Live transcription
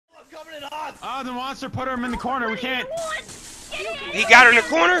coming in hot. Oh, the monster put him in the corner. We can't. He got her in the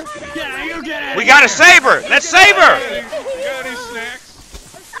corner? Yeah, you get it. We gotta save her. Let's save her. You got any snacks?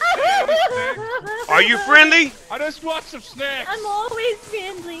 Are you friendly? I just want some snacks. I'm always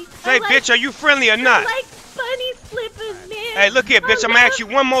friendly. Say, bitch, are you friendly or not? I like bunny slippers, man. Hey, look here, bitch. I'm gonna ask you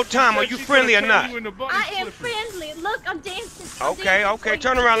one more time. Are you friendly or not? I am friendly. Look, I'm dancing. Okay, okay.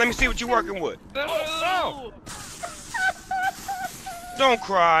 Turn around. Let me see what you're working with. Oh, Don't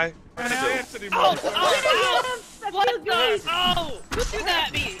cry. I can't dance anymore. I What feel the? good. Oh! Who threw that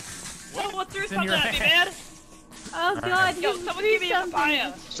at me? Someone threw in something your at me, hand. man! Oh God, Yo, you someone threw give me a something.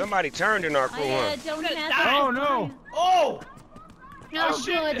 papaya! Somebody turned in our crew, I huh? don't Gonna have die. that. Oh no. Oh! No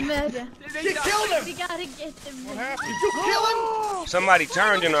good, murder. You killed him! We gotta get them. What happened? Did you kill him? Somebody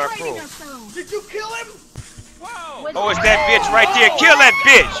turned in our crew. Did you kill him? Wow! Oh, it's that bitch right there. Kill that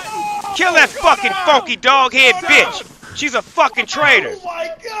bitch. Kill that fucking funky dog head bitch. She's a fucking traitor. Oh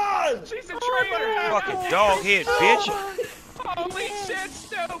my God! She's a traitor! Fucking dog head bitch. Holy shit,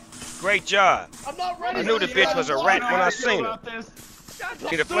 Snoop! Great job. I'm not ready. I knew the bitch was a rat when I seen her.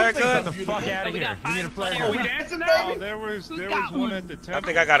 Need a flare Get gun? the fuck out of here. You need a flare Are we gun. dancing now? Oh, there was one at the temple. I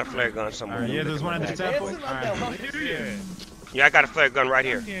think I got a flare gun somewhere. Yeah, there's one at the temple. Dancing? Alright. Yeah. Yeah, I got a flare gun right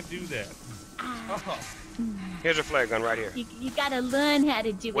here. You can't do that. Here's a flare gun right here. You gotta learn how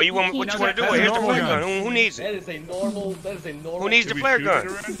to do it. What you want? What you want to do? That's a Here's the normal flare gun. gun. Who needs That it? is a normal. Who needs the Should we flare shoot gun?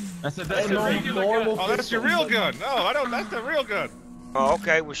 it around? That's a normal. Oh, that's your real gun. No, I don't. That's the real gun. Oh,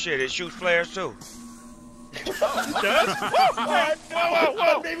 okay. Well, shit. It shoots flares too. Does?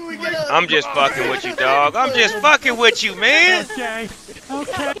 Whoa. Maybe we get a... I'm just fucking with you, dog. I'm just fucking with you, man. Okay.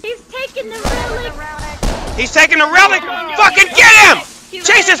 Okay. He's taking the relic. He's taking the relic. Fucking get him!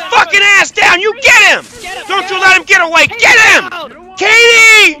 Chase his fucking ass down. You get him! Don't you let him get away. Get him!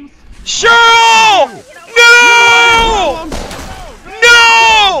 Katie! Cheryl! No!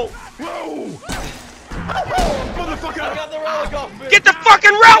 No! Get the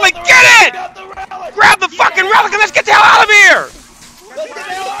fucking relic! Get it! Grab the fucking relic and let's get the hell out of here!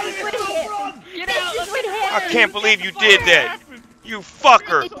 Get out! Let's get I can't believe you did that. You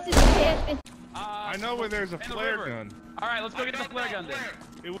fucker. I know where there's a flare gun. Alright, let's go get the flare gun then.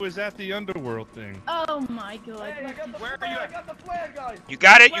 It was at the underworld thing. Oh my God. Where are you at? You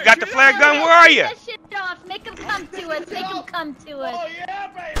got it? You got the flare gun? Where are you? Get that shit off. Make him come to us. Make him come to us. Oh yeah,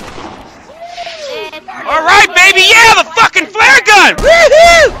 baby! All right, baby. Yeah, the fucking flare gun.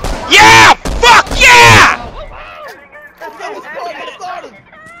 Woohoo! Yeah! Fuck yeah!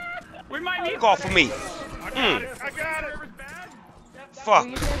 We might need Call for me. I got it. Fuck.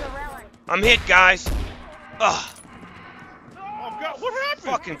 I'm hit, guys. Ugh. Oh God, what happened?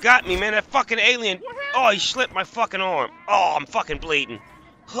 Fucking got me, man. That fucking alien. Oh, he slipped my fucking arm. Oh, I'm fucking bleeding.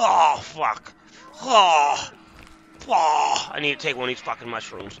 Oh, fuck. Oh. Oh. I need to take one of these fucking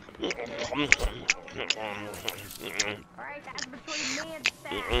mushrooms. Alright, that's between me and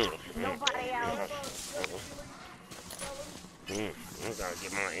Sam. Nobody else. I gotta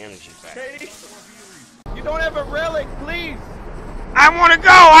get my energy back. Katie, you don't have a relic, please. I want to go.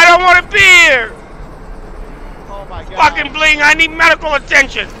 I don't want to be here. Oh my God. Fucking bleeding. I need medical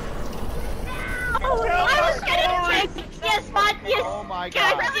attention. Oh, I was gonna take yes, but yes. Oh my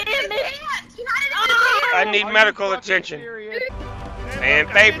God God. damn it. I need medical attention. Fan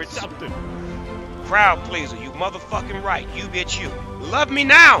favorites. Crowd pleaser. You motherfucking right. You bitch you. Love me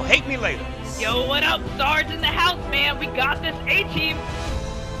now. Hate me later. Yo, what up, Sarge in the house, man? We got this A-team.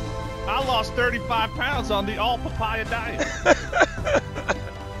 I lost 35 pounds on the all papaya diet.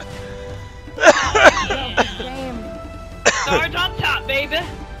 Sarge on top, baby.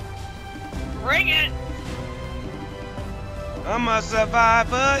 Bring it. I'm a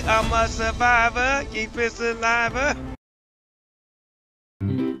survivor. I'm a survivor. Keep it alive.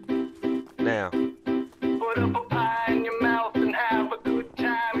 Now. Put a papaya in your mouth and have a good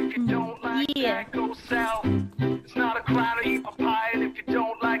time. If you don't like that, go south. It's not a crime to eat papaya, and if you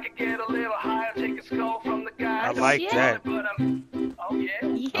don't like it, get a little higher. Take a skull from the guy. I like that. But, oh yeah.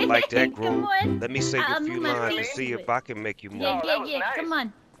 I like that, Come Groove. on. Let me sing a few I'm lines and ready. see if I can make you move. Yeah, that yeah, was yeah. nice. Come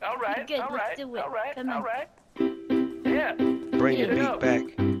on. All right. Good, all let's right. do it. All right. Come on. All right. Yeah. Bring the Yeah. beat back.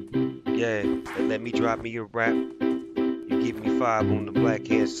 Yeah, and let me drop me a rap. You give me 5 on the black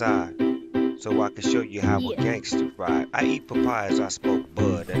hand side, so I can show you how a gangster ride. I eat papayas, I smoke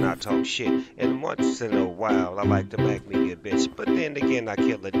bud, and I talk shit. And once in a while, I like to make me a bitch. But then again, I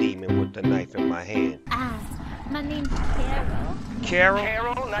kill a demon with a knife in my hand. My name's Carol. Carol?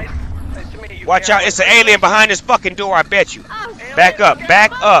 Carol, nice to meet you. Watch out, it's an alien behind this fucking door, I bet you. Oh, Back up,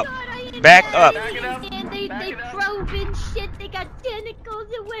 back up, back up. And they probe and shit. They got tentacles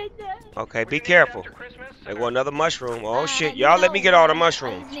and whatnot. Okay, be careful. There go another mushroom. Oh shit, You y'all let know me get all the what?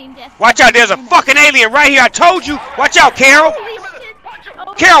 mushrooms. His name just- Watch out, there's a fucking alien right here. I told you. Watch out, Carol. Holy shit.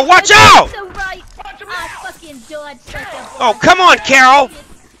 Oh, Carol, watch you're out! So right. Fucking dodged like a Oh, come on, Carol.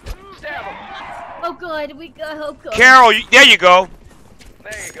 Oh god, we go. Oh god. Carol, there you go.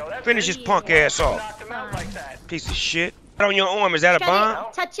 There you go. That's Finish his punk ass off. knocked him out like that. Piece of shit. On your arm, is that a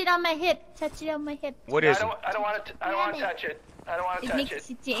bomb? Touch it on my hip. Touch it on my hip. What is it? I don't want to. I don't want to touch it. I don't want to It touch makes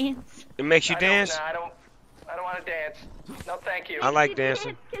it. you dance. It makes you dance? I don't want to dance. No, thank you. I like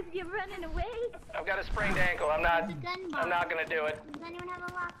dancing. Because you're running away. I've got a sprained ankle. I'm not gonna do it. Does anyone have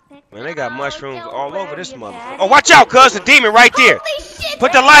a lockpick? Man, they got mushrooms don't all over worry this about motherfucker. it. Oh, watch out, cuz. The demon right there. Holy shit!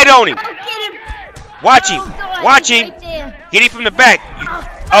 Put the light on him. Oh, get him! Watch him. Oh, God, Watch he's him. right there. Get him from the back.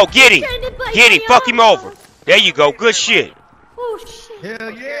 Oh, get him. Get him. Fuck him over. There you go. Good shit. Oh shit!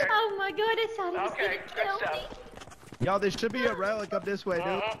 Hell yeah. Oh my god, I thought he was Okay, good gonna kill me. stuff. Y'all, there should be a relic up this way,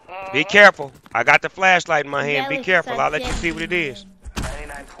 dude. Be careful. I got the flashlight in my hand. Be Relics careful. are I'll let you see what it deadly. is.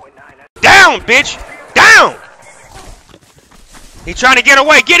 99.9. Down, bitch. Down. He trying to get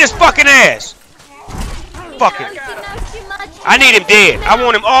away. Get his fucking ass. Fucking. I need him dead. I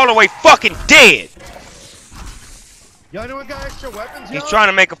want him all the way fucking dead. Y'all anyone got extra weapons? He's y'all? trying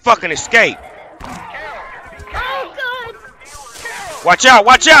to make a fucking escape. Oh god! Watch out.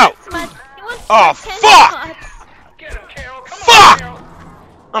 Watch out. Oh, fuck. Get him, Carol. Come on, Fuck. Carol.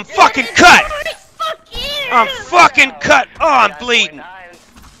 I'm fucking cut. Fuck you! I'm fucking cut. Oh, I'm bleeding. 9.9.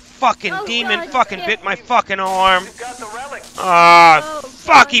 Fucking Oh, demon God, fucking yeah. bit my fucking arm. You've got the relic. Ah, Oh,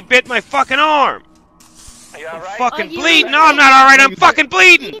 fuck, God. he bit my fucking arm. Are you alright? Fucking Are you bleeding. okay? No, I'm not alright. I'm fucking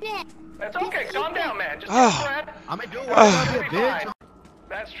bleeding. That's okay. Calm down, man. Just Oh. take a breath. I mean, don't worry Oh. about it, bitch.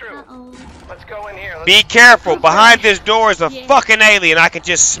 That's true. Uh-oh. Let's go in here. Be careful. Behind this door is a fucking alien. I can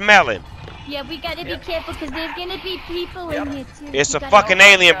just smell him. Yeah, we gotta be careful because there's gonna be people in here too. It's We a gotta- fucking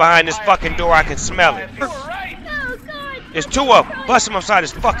alien behind this fucking door. I can smell it. You were right. Oh god! There's two of them. Bust him upside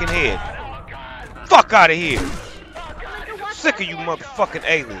his fucking head. Fuck out of here. Sick of you motherfucking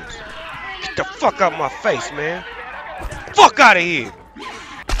aliens. Get the fuck out of my face, man. Fuck out of here.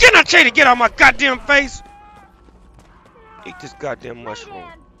 Get not trying to get out of my goddamn face. Eat this goddamn mushroom.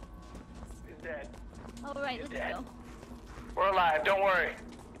 He's dead. Alright, let's go. We're alive. Don't worry.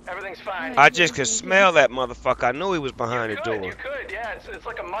 Everything's fine. I just could smell that motherfucker. I knew he was behind the You door. could. Yeah. It's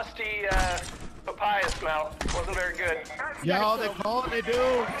like a musty papaya smell. Wasn't very good. Y'all, they calling it, dude.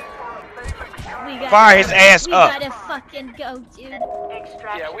 We gotta Fire his ass we up. gotta fucking go, dude.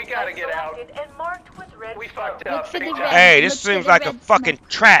 Yeah, we gotta get out. We fucked Look up. for the big red. time. Hey, this Look for seems the like a red fucking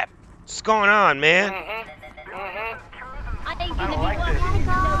trap. What's going on, man? I ain't gonna be like walking this. into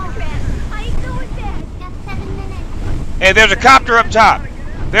no trap. I ain't doing that. Got 7 minutes. Hey, there's a copter up top.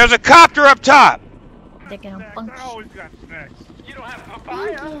 There's a copter up top. They're gonna I function. always got snacks. You don't have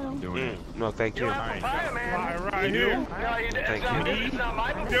papaya. No, thank You you. don't have papaya, man. Right here. No, you didn't. Thank you. It's not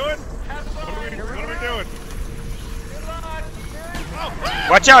my Do it. What are we doing?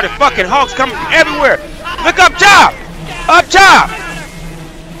 Watch out, the fucking hogs coming from everywhere. Look up top. Up top.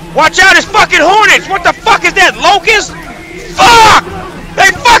 Watch out, it's fucking hornets. What the fuck is that, locusts? Fuck!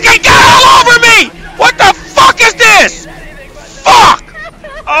 They fucking got all over me. What the fuck is this? Fuck!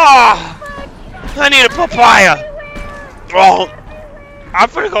 Oh, I need a papaya. Oh, I'm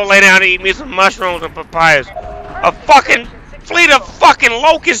gonna go lay down and eat me some mushrooms and papayas. A fucking fleet of fucking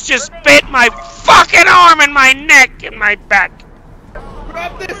locusts just bit my fucking arm and my neck and my back.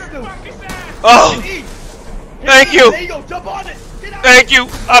 Grab this, dude. Oh, thank you. There you go. Jump on it. Get out. Thank you.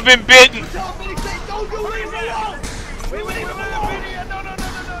 I've been bitten. Tell Vinny, say, don't you leave him alone. We leave him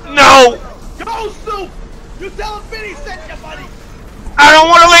alone. No, Go, Snoop. You tell him Vinny sent you, buddy. I don't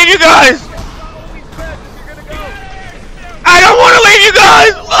want to leave you guys. I don't want to leave you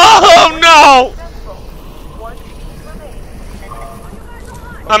guys. Oh no.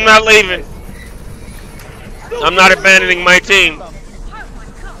 I'm not leaving. I'm not abandoning my team.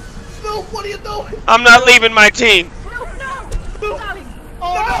 Snoop, what are you doing? I'm not leaving my team.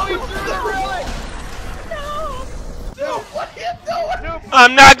 Oh, no, Snoop, what are you doing?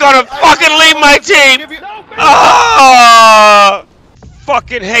 I'm not gonna fucking leave my team. Oh,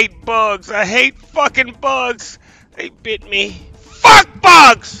 fucking hate bugs. I hate fucking bugs. They bit me. Fuck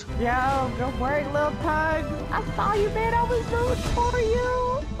bugs. Yo, don't worry, little pug. I saw you, man. I was rooting for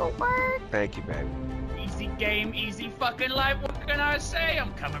you. Don't worry. Thank you, baby. Easy game, easy fucking life. What can I say?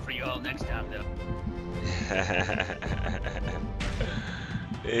 I'm coming for you all next time, though.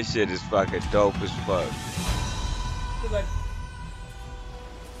 This shit is fucking dope as fuck.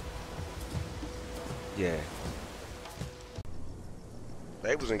 Yeah.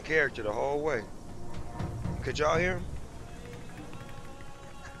 They was in character the whole way. Could y'all hear him?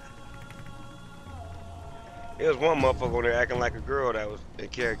 There was one motherfucker on there acting like a girl that was in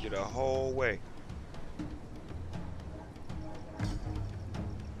character the whole way.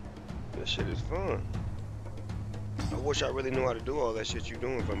 This shit is fun. I wish I really knew how to do all that shit you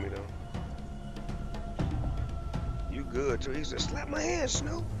doing for me though. You good too. He said, slap my hand,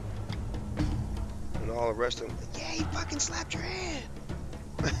 Snoop. And all the rest of them, yeah, he fucking slapped your hand.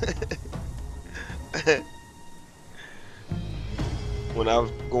 When I was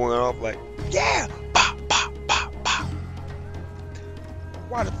going off like, yeah, pop, pop, pop, pop.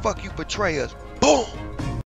 Why the fuck you betray us? Boom.